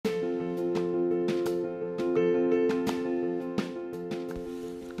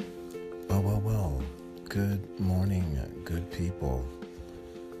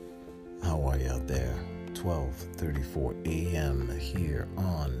9:34 a.m. here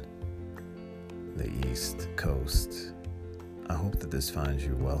on the East Coast. I hope that this finds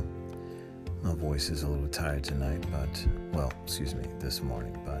you well. My voice is a little tired tonight, this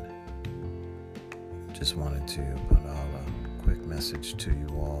morning, but just wanted to put out a quick message to you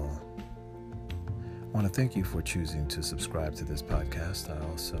all. I want to thank you for choosing to subscribe to this podcast. I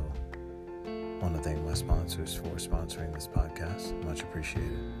also want to thank my sponsors for sponsoring this podcast. Much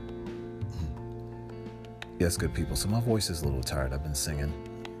appreciated. Yes, good people. So my voice is a little tired. I've been singing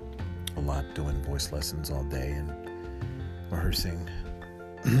a lot, doing voice lessons all day and rehearsing,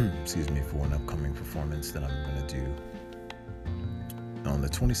 for an upcoming performance that I'm going to do on the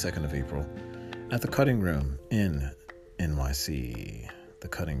 22nd of April at the Cutting Room in NYC. The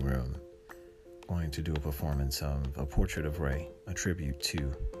Cutting Room. Going to do a performance of A Portrait of Ray, a tribute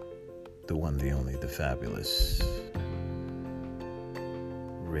to the one, the only, the fabulous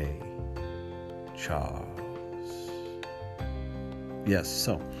Ray Charles. Yes,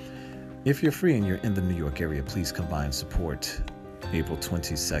 so if you're free and you're in the New York area, please come by and support April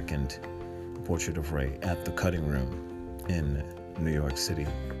 22nd, Portrait of Ray at the Cutting Room in New York City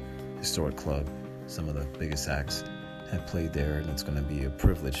Historic Club. Some of the biggest acts have played there, and it's going to be a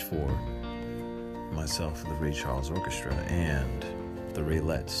privilege for myself, the Ray Charles Orchestra, and the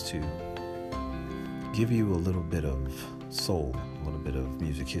Raylettes to give you a little bit of soul, a little bit of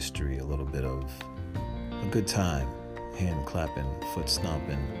music history, a little bit of a good time, hand clapping, foot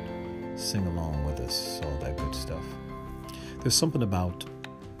stomping, sing along with us, all that good stuff. There's something about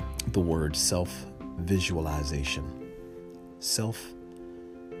the word self-visualization.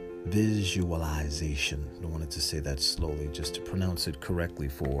 Self-visualization. I wanted to say that slowly just to pronounce it correctly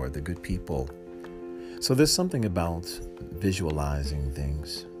for the good people. So there's something about visualizing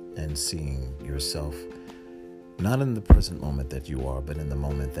things and seeing yourself, not in the present moment that you are, but in the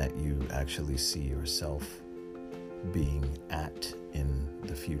moment that you actually see yourself being at in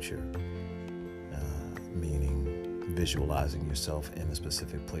the future, meaning visualizing yourself in a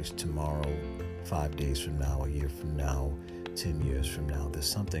specific place tomorrow, 5 days from now, a year from now, 10 years from now. There's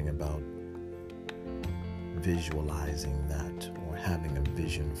something about visualizing that or having a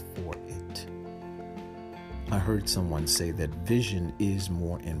vision for it. I heard someone say that vision is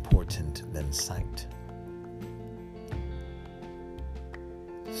more important than sight.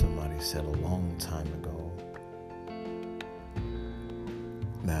 Somebody said a long time ago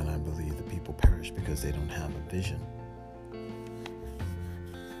that I believe the people perish because they don't have a vision.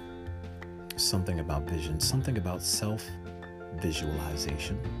 Something about vision, something about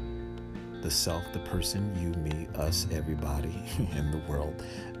self-visualization. The self, the person, you, me, us, everybody in the world.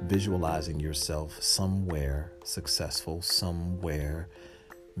 Visualizing yourself somewhere successful, somewhere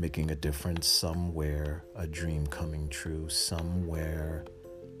making a difference, somewhere a dream coming true, somewhere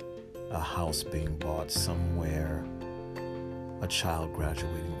a house being bought, somewhere a child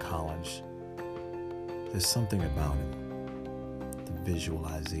graduating college. There's something about it, the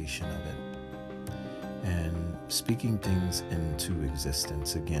visualization of it, and speaking things into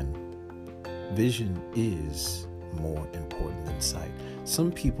existence. Again, vision is more important than sight.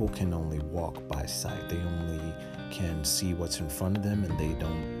 Some people can only walk by sight. They only can see what's in front of them, and they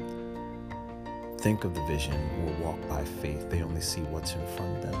don't think of the vision or walk by faith. They only see what's in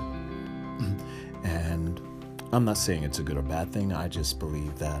front of them. And I'm not saying it's a good or bad thing. I just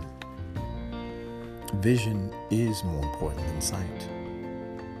believe that vision is more important than sight.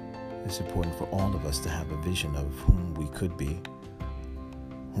 It's important for all of us to have a vision of whom we could be,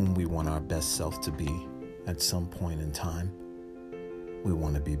 whom we want our best self to be at some point in time. We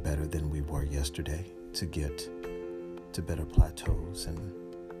want to be better than we were yesterday, to get to better plateaus and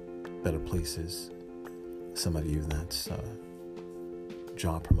better places. Some of you, that's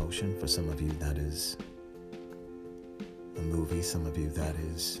job promotion. For some of you, that is a movie. Some of you, that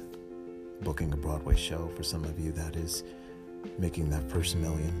is booking a Broadway show. For some of you, that is making that first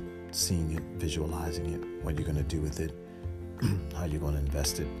million, seeing it, visualizing it, what you're going to do with it, how you're going to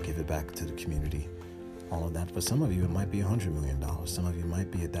invest it, give it back to the community, all of that. For some of you, it might be $100 million. Some of you might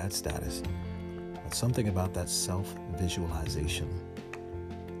be at that status. But something about that self-visualization,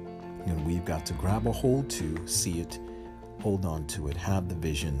 we've got to grab a hold to, see it, hold on to it, have the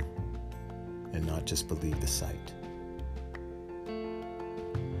vision, and not just believe the sight.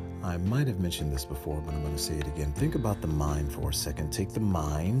 I might have mentioned this before, but I'm going to say it again. Think about the mind for a second. Take the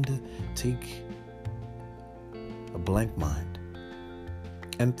mind, take a blank mind,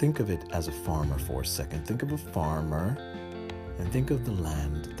 and think of it as a farmer for a second. Think of a farmer and think of the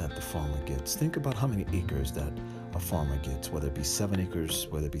land that the farmer gets. Think about how many acres that a farmer gets, whether it be 7 acres,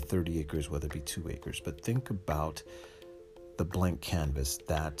 whether it be 30 acres, whether it be 2 acres. But think about the blank canvas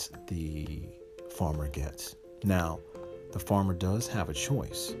that the farmer gets. Now, the farmer does have a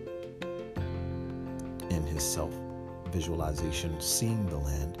choice in his self-visualization, seeing the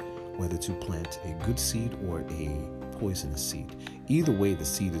land, whether to plant a good seed or a poisonous seed. Either way, the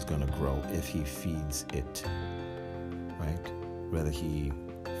seed is going to grow if he feeds it, right? Whether he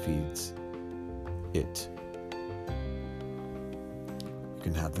feeds it. You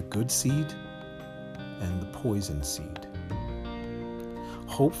can have the good seed and the poison seed.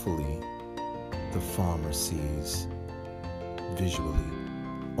 Hopefully, the farmer sees visually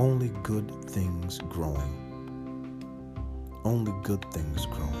only good things growing. Only good things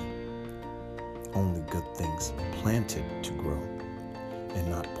growing. Only good things planted to grow, and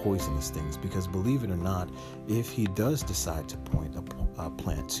not poisonous things. Because believe it or not, if he does decide to plant a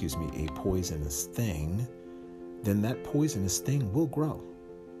poisonous thing, then that poisonous thing will grow.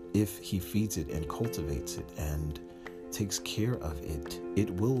 If he feeds it and cultivates it and takes care of it, it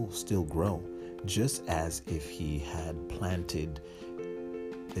will still grow. Just as if he had planted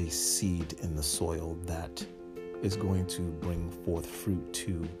a seed in the soil that is going to bring forth fruit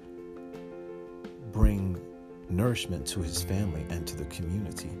to bring nourishment to his family and to the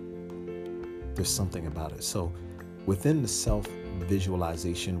community. There's something about it. So within the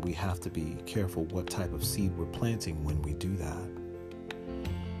self-visualization, we have to be careful what type of seed we're planting when we do that.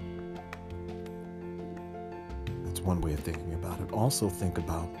 That's one way of thinking about it. Also think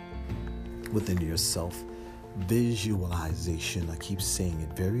about within your self-visualization. I keep saying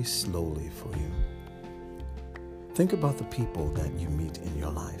it very slowly for you. Think about the people that you meet in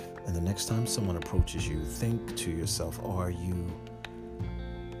your life. And the next time someone approaches you, think to yourself, are you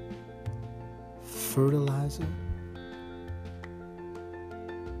fertilizer?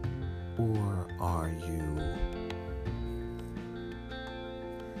 Or are you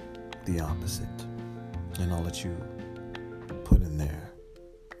the opposite? And I'll let you put in there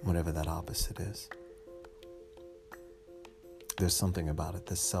whatever that opposite is. There's something about it,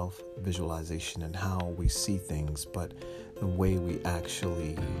 the self-visualization and how we see things, but the way we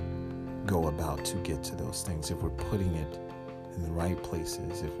actually go about to get to those things. If we're putting it in the right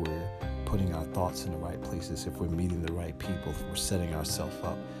places, if we're putting our thoughts in the right places, if we're meeting the right people, if we're setting ourselves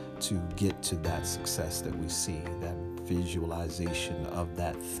up to get to that success that we see, that visualization of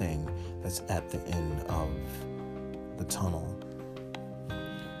that thing that's at the end of the tunnel.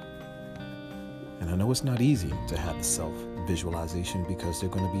 And I know it's not easy to have the self-visualization because there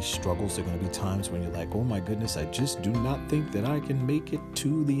are going to be struggles. There are going to be times when you're like, oh my goodness, I just do not think that I can make it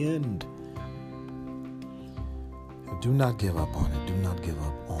to the end. Do not give up on it. Do not give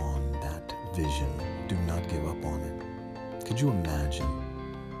up on that vision. Do not give up on it. Could you imagine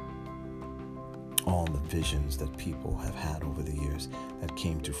all the visions that people have had over the years that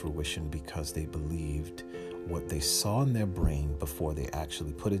came to fruition because they believed what they saw in their brain before they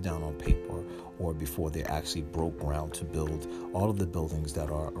actually put it down on paper or before they actually broke ground to build all of the buildings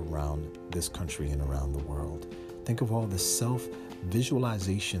that are around this country and around the world. Think of all the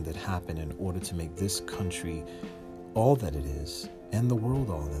self-visualization that happened in order to make this country all that it is and the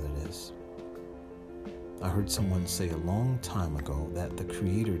world all that it is. I heard someone say a long time ago that the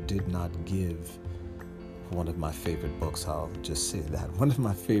Creator did not give one of my favorite books. I'll just say that. One of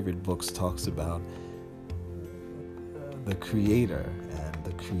my favorite books talks about the Creator, and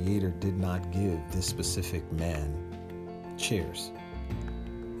the Creator did not give this specific man chairs.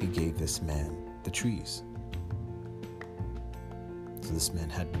 He gave this man the trees. So this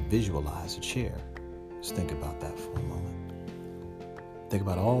man had to visualize a chair. Just think about that for a moment. Think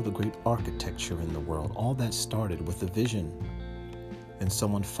about all the great architecture in the world. All that started with a vision and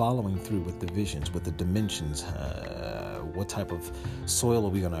someone following through with the visions, with the dimensions. What type of soil are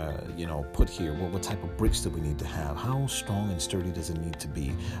we going to, put here? What type of bricks do we need to have? How strong and sturdy does it need to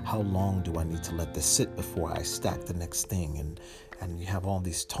be? How long do I need to let this sit before I stack the next thing? And you have all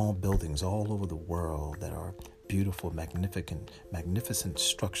these tall buildings all over the world that are beautiful, magnificent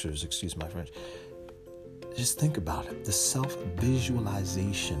structures, excuse my French. Just think about it. The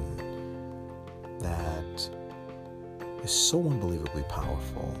self-visualization that is so unbelievably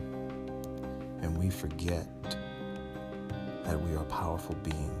powerful. And we forget that we are powerful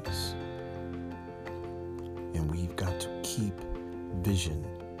beings. And we've got to keep vision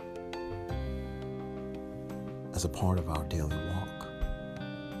as a part of our daily walk.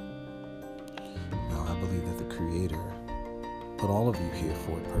 Now, I believe that the Creator put all of you here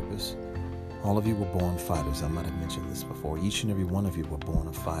for a purpose. All of you were born fighters. I might have mentioned this before. Each and every one of you were born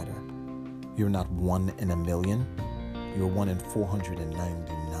a fighter. You're not 1 in a million. You're 1 in 499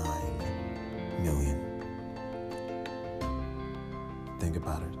 million. Think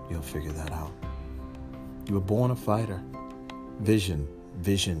about it. You'll figure that out. You were born a fighter. Vision,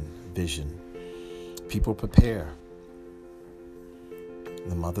 vision, vision. People prepare.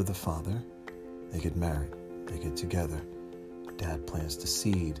 The mother, the father, they get married. They get together. Dad plants the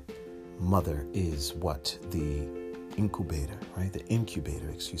seed. Mother is what? The incubator, right? The incubator,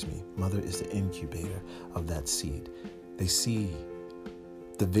 excuse me. Mother is the incubator of that seed. They see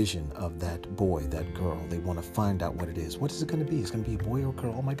the vision of that boy, that girl. They want to find out what it is. What is it going to be? It's going to be a boy or a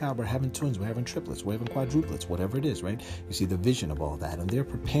girl. Oh my God, we're having twins. We're having triplets. We're having quadruplets, whatever it is, right? You see the vision of all that. And they're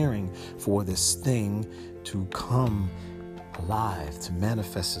preparing for this thing to come alive, to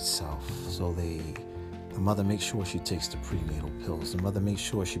manifest itself. So the mother makes sure she takes the prenatal pills. The mother makes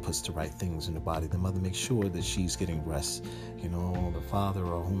sure she puts the right things in the body. The mother makes sure that she's getting rest. The father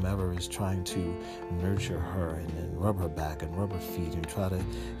or whomever is trying to nurture her and rub her back and rub her feet and try to,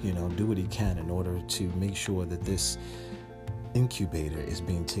 do what he can in order to make sure that this incubator is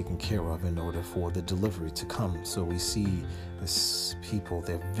being taken care of in order for the delivery to come. So we see this people,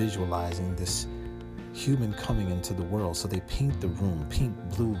 they're visualizing this human coming into the world. So they paint the room pink,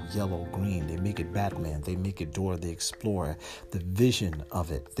 blue, yellow, green. They make it Batman. They make it Dora the Explorer. The vision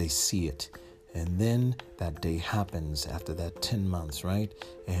of it, they see it. And then that day happens after that 10 months, right?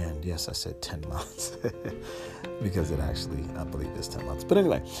 And yes, I said 10 months because it actually, I believe it's 10 months. But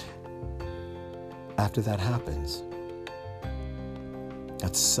anyway, after that happens,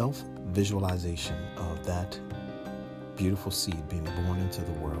 that self-visualization of that beautiful seed being born into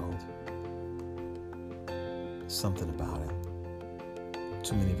the world, something about it.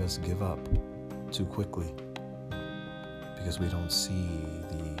 Too many of us give up too quickly because we don't see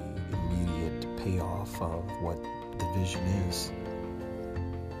the immediate payoff of what the vision is.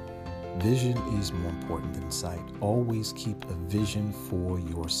 Vision is more important than sight. Always keep a vision for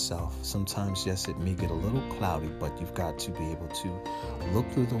yourself. Sometimes, yes, it may get a little cloudy, but you've got to be able to look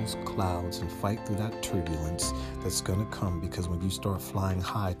through those clouds and fight through that turbulence that's going to come, because when you start flying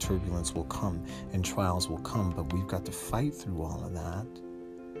high, turbulence will come and trials will come, but we've got to fight through all of that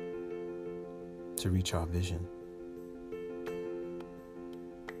to reach our vision,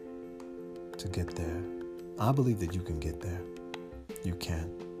 to get there. I believe that you can get there. You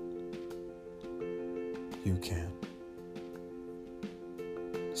can. You can.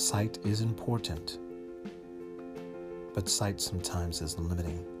 Sight is important, but sight sometimes is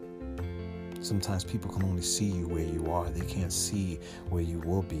limiting. Sometimes people can only see you where you are. They can't see where you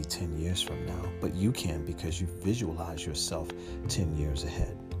will be 10 years from now, but you can, because you visualize yourself 10 years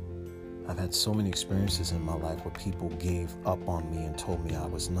ahead. I've had so many experiences in my life where people gave up on me and told me I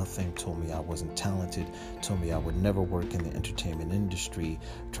was nothing, told me I wasn't talented, told me I would never work in the entertainment industry,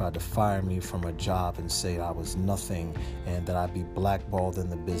 tried to fire me from a job and say I was nothing and that I'd be blackballed in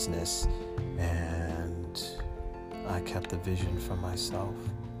the business. And I kept a vision for myself.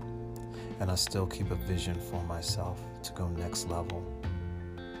 And I still keep a vision for myself to go next level.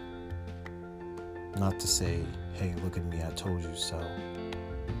 Not to say, hey, look at me, I told you so.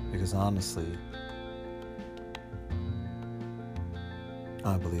 Because honestly,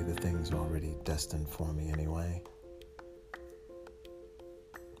 I believe the things are already destined for me anyway.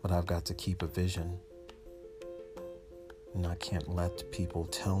 But I've got to keep a vision. And I can't let people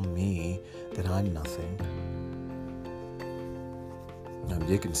tell me that I'm nothing. Now,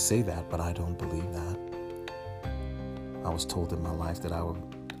 they can say that, but I don't believe that. I was told in my life that I would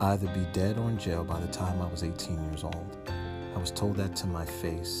either be dead or in jail by the time I was 18 years old. I was told that to my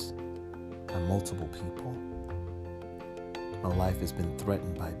face by multiple people. My life has been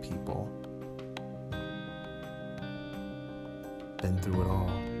threatened by people. Been through it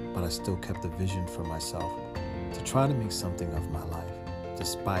all, but I still kept a vision for myself to try to make something of my life,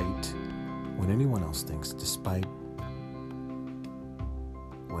 despite what anyone else thinks, despite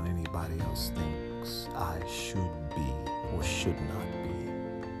what anybody else thinks I should be or should not be.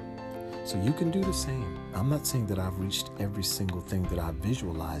 So you can do the same. I'm not saying that I've reached every single thing that I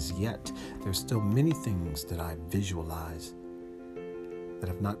visualize yet. There's still many things that I visualize that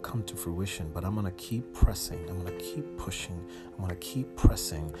have not come to fruition, but I'm going to keep pressing. I'm going to keep pushing. I'm going to keep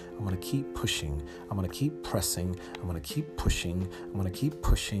pressing. I'm going to keep pushing. I'm going to keep pressing. I'm going to keep pushing. I'm going to keep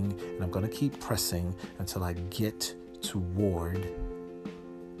pushing, and I'm going to keep pressing until I get toward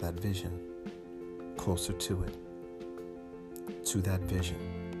that vision, closer to it, to that vision.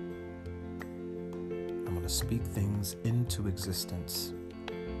 I'm going to speak things into existence.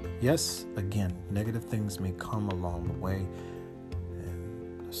 Yes, again, negative things may come along the way.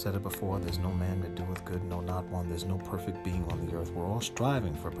 And I said it before, there's no man that doeth good, no, not one. There's no perfect being on the earth. We're all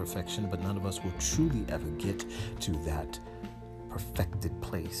striving for perfection, but none of us will truly ever get to that perfected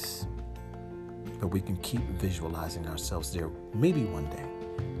place. But we can keep visualizing ourselves there, maybe one day,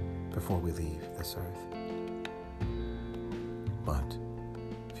 before we leave this earth. But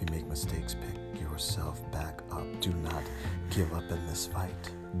if you make mistakes, pick your yourself back up. Do not give up in this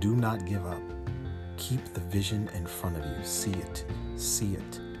fight. Do not give up. Keep the vision in front of you. See it, see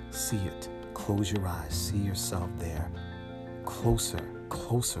it, see it. Close your eyes. See yourself there. Closer,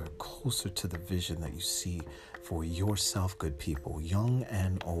 closer, closer to the vision that you see for yourself, good people, young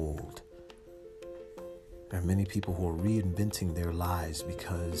and old. There are many people who are reinventing their lives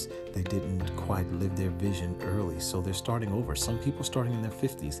because they didn't quite live their vision early. So they're starting over. Some people starting in their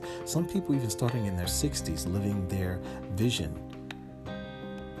 50s. Some people even starting in their 60s, living their vision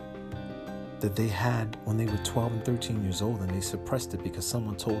that they had when they were 12 and 13 years old, and they suppressed it because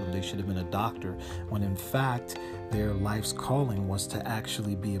someone told them they should have been a doctor, when in fact their life's calling was to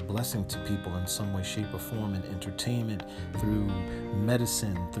actually be a blessing to people in some way, shape, or form, in entertainment, through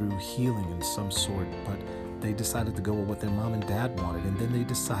medicine, through healing in some sort. But they decided to go with what their mom and dad wanted, and then they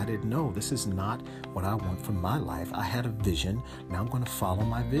decided, no, this is not what I want from my life. I had a vision, now I'm going to follow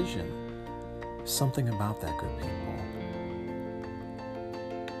my vision. Something about that, good people.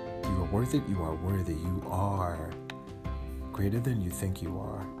 You are worth it, you are worthy, you are greater than you think you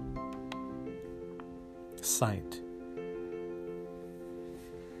are. Sight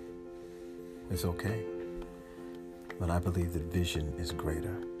is okay, but I believe that vision is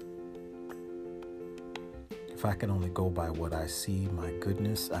greater. If I can only go by what I see, my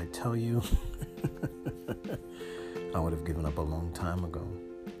goodness, I tell you, I would have given up a long time ago.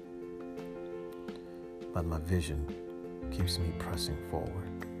 But my vision keeps me pressing forward.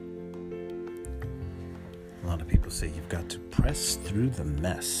 A lot of people say you've got to press through the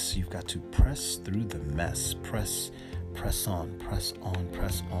mess. You've got to press through the mess. Press on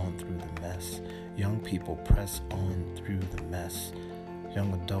through the mess. Young people, press on through the mess.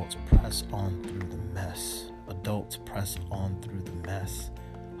 Young adults, press on through the mess. Adults, press on through the mess.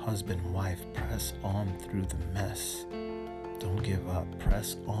 Husband, wife, press on through the mess. Don't give up.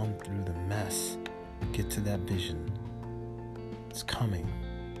 Press on through the mess. Get to that vision. It's coming.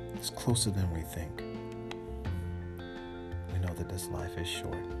 It's closer than we think. We know that this life is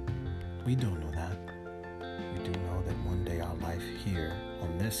short. We don't know that. We do know that one day our life here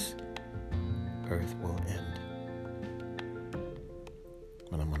on this earth will end.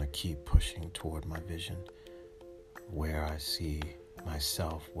 But I'm going to keep pushing toward my vision, where I see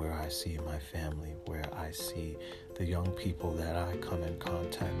myself, where I see my family, where I see the young people that I come in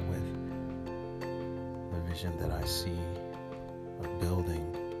contact with. The vision that I see of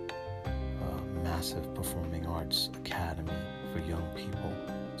building a massive performing arts academy for young people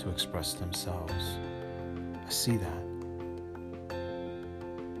to express themselves. I see that.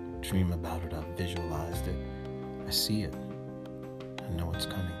 Dream about it. I've visualized it. I see it. I know it's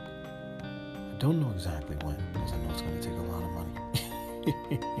coming. I don't know exactly when, because I know it's going to take a lot of money.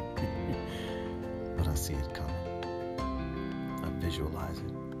 But I see it coming. I visualize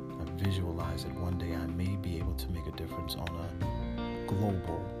it. I visualize it. One day I may be able to make a difference on a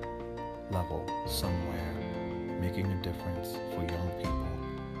global level somewhere, making a difference for young people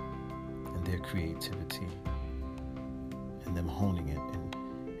and their creativity and them honing it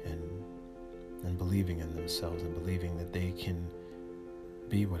and believing in themselves and believing that they can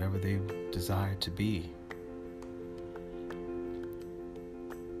be whatever they desire to be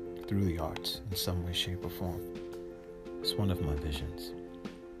through the arts in some way, shape, or form. It's one of my visions.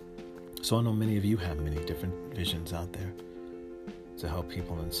 So I know many of you have many different visions out there to help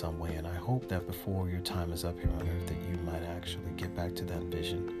people in some way, and I hope that before your time is up here on earth that you might actually get back to that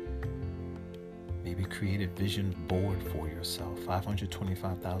vision. Maybe create a vision board for yourself.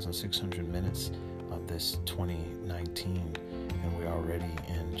 525,600 minutes of this 2019, and we're already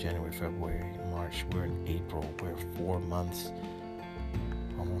in January, February, March. We're in April. We're 4 months.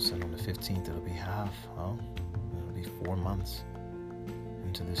 Almost, and on the 15th it'll be half. It'll be 4 months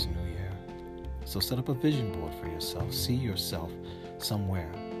into this new year. So set up a vision board for yourself. See yourself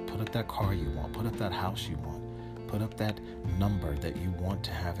somewhere. Put up that car you want. Put up that house you want. Put up that number that you want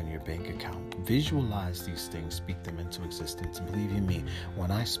to have in your bank account. Visualize these things. Speak them into existence. And believe you me,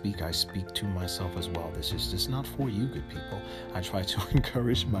 when I speak to myself as well. This is just not for you, good people. I try to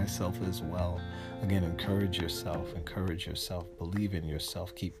encourage myself as well. Again, encourage yourself. Believe in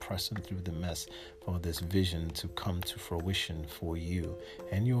yourself. Keep pressing through the mess for this vision to come to fruition for you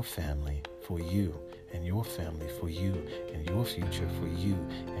and your family, for you and your family, for you and your future, for you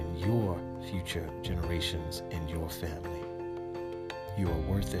and your future generations and your family. You are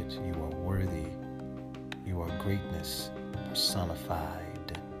worth it. You are worthy. You are greatness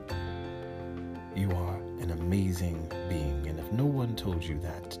personified. You are an amazing being. And if no one told you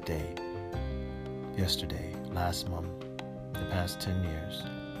that today, yesterday, last month, the past 10 years,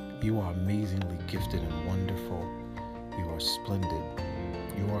 you are amazingly gifted and wonderful. You are splendid.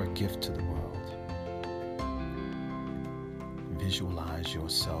 You are a gift to the world. visualize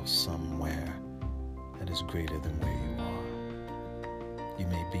yourself somewhere that is greater than where you are. You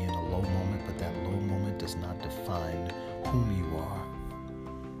may be in a low moment, but that low moment does not define whom you are.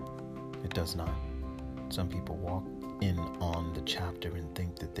 It does not. Some people walk in on the chapter and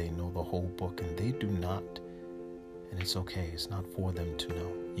think that they know the whole book, and they do not. And it's okay. It's not for them to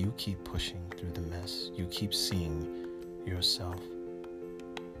know. You keep pushing through the mess. You keep seeing yourself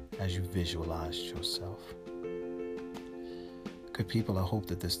as you visualized yourself. Good people, I hope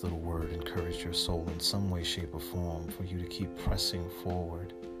that this little word encouraged your soul in some way, shape, or form for you to keep pressing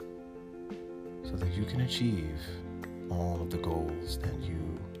forward so that you can achieve all of the goals that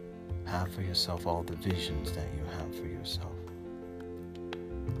you have for yourself, all the visions that you have for yourself.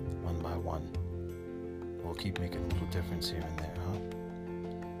 One by one, we'll keep making a little difference here and there,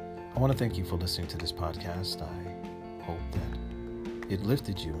 huh? I want to thank you for listening to this podcast. I hope that it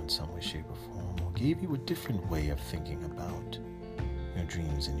lifted you in some way, shape, or form, or gave you a different way of thinking about your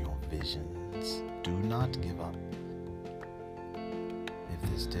dreams and your visions. Do not give up. If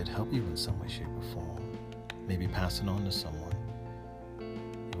this did help you in some way, shape, or form, maybe pass it on to someone.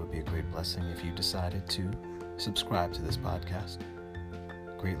 It would be a great blessing if you decided to subscribe to this podcast.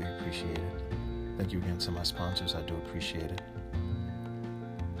 Greatly appreciated. Thank you again to my sponsors. I do appreciate it.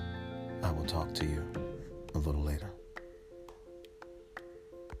 I will talk to you a little later.